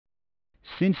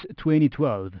Since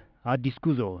 2012, Addis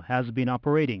Kuzo has been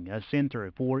operating a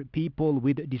center for people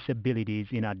with disabilities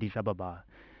in Addis Ababa.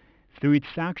 Through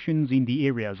its actions in the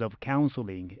areas of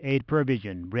counseling, aid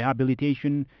provision,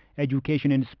 rehabilitation,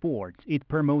 education and sports, it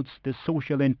promotes the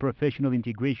social and professional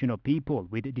integration of people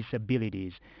with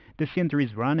disabilities. The center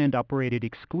is run and operated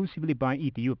exclusively by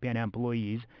Ethiopian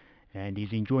employees and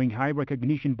is enjoying high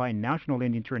recognition by national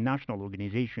and international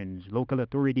organizations, local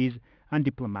authorities, and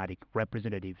diplomatic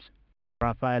representatives.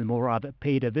 Rafael Morad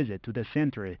paid a visit to the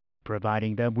center,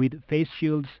 providing them with face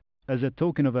shields as a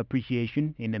token of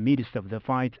appreciation in the midst of the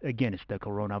fight against the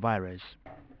coronavirus.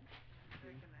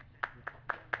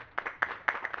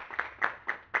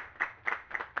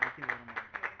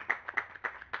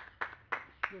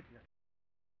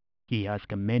 He has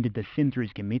commended the center's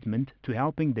commitment to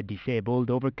helping the disabled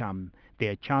overcome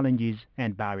their challenges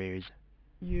and barriers.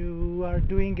 You are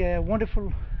doing a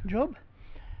wonderful job.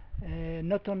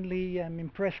 Not only I'm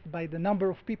impressed by the number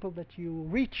of people that you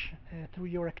reach through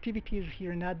your activities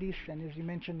here in Addis and as you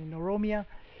mentioned in Oromia,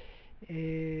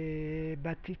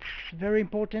 but it's very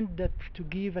important that to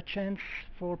give a chance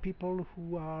for people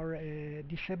who are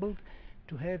disabled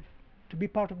to be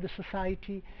part of the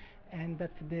society, and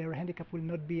that their handicap will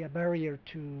not be a barrier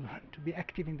to be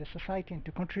active in the society and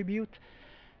to contribute.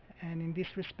 And in this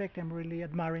respect, I'm really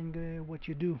admiring what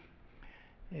you do.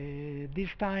 These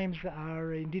times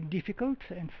are indeed difficult,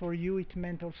 and for you it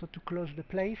meant also to close the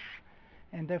place,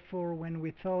 and therefore when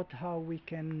we thought how we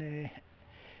can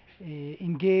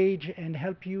engage and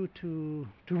help you to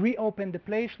reopen the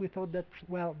place, we thought that,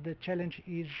 well, the challenge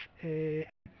is the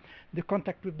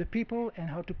contact with the people and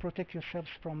how to protect yourselves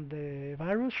from the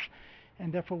virus,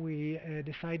 and therefore we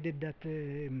decided that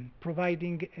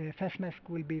providing a face mask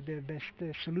will be the best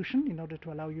solution in order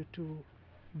to allow you to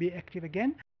be active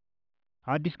again.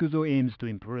 Addis Kuzo aims to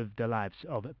improve the lives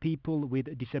of people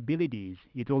with disabilities.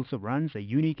 It also runs a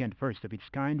unique and first of its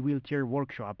kind wheelchair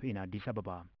workshop in Addis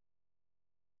Ababa.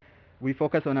 We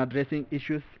focus on addressing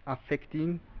issues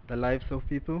affecting the lives of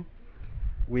people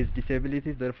with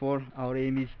disabilities. Therefore, our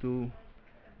aim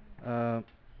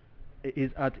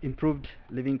is at improved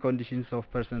living conditions of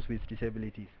persons with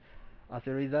disabilities. As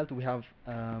a result, we have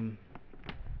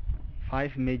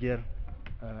 5 major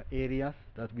areas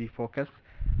that we focus: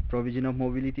 provision of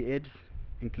mobility aids,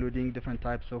 including different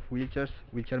types of wheelchairs,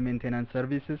 wheelchair maintenance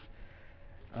services.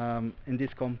 In this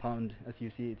compound, as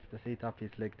you see, the setup is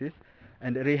like this,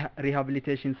 and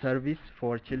rehabilitation service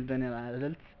for children and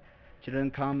adults.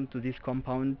 Children come to this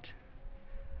compound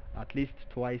at least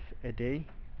twice a day,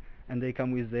 and they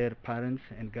come with their parents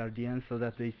and guardians so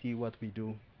that they see what we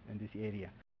do in this area.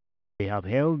 They have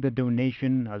held the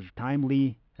donation as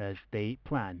timely as they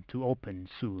plan to open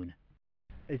soon.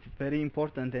 It's very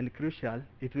important and crucial.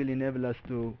 It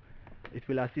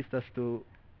will assist us to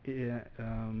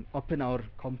open our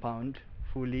compound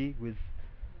fully with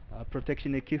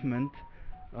protection equipment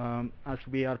as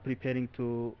we are preparing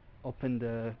to open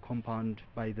the compound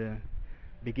by the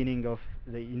beginning of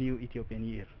the new Ethiopian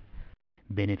year.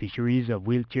 Beneficiaries of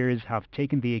wheelchairs have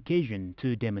taken the occasion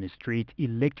to demonstrate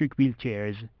electric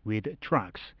wheelchairs with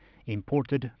trucks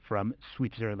imported from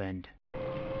Switzerland.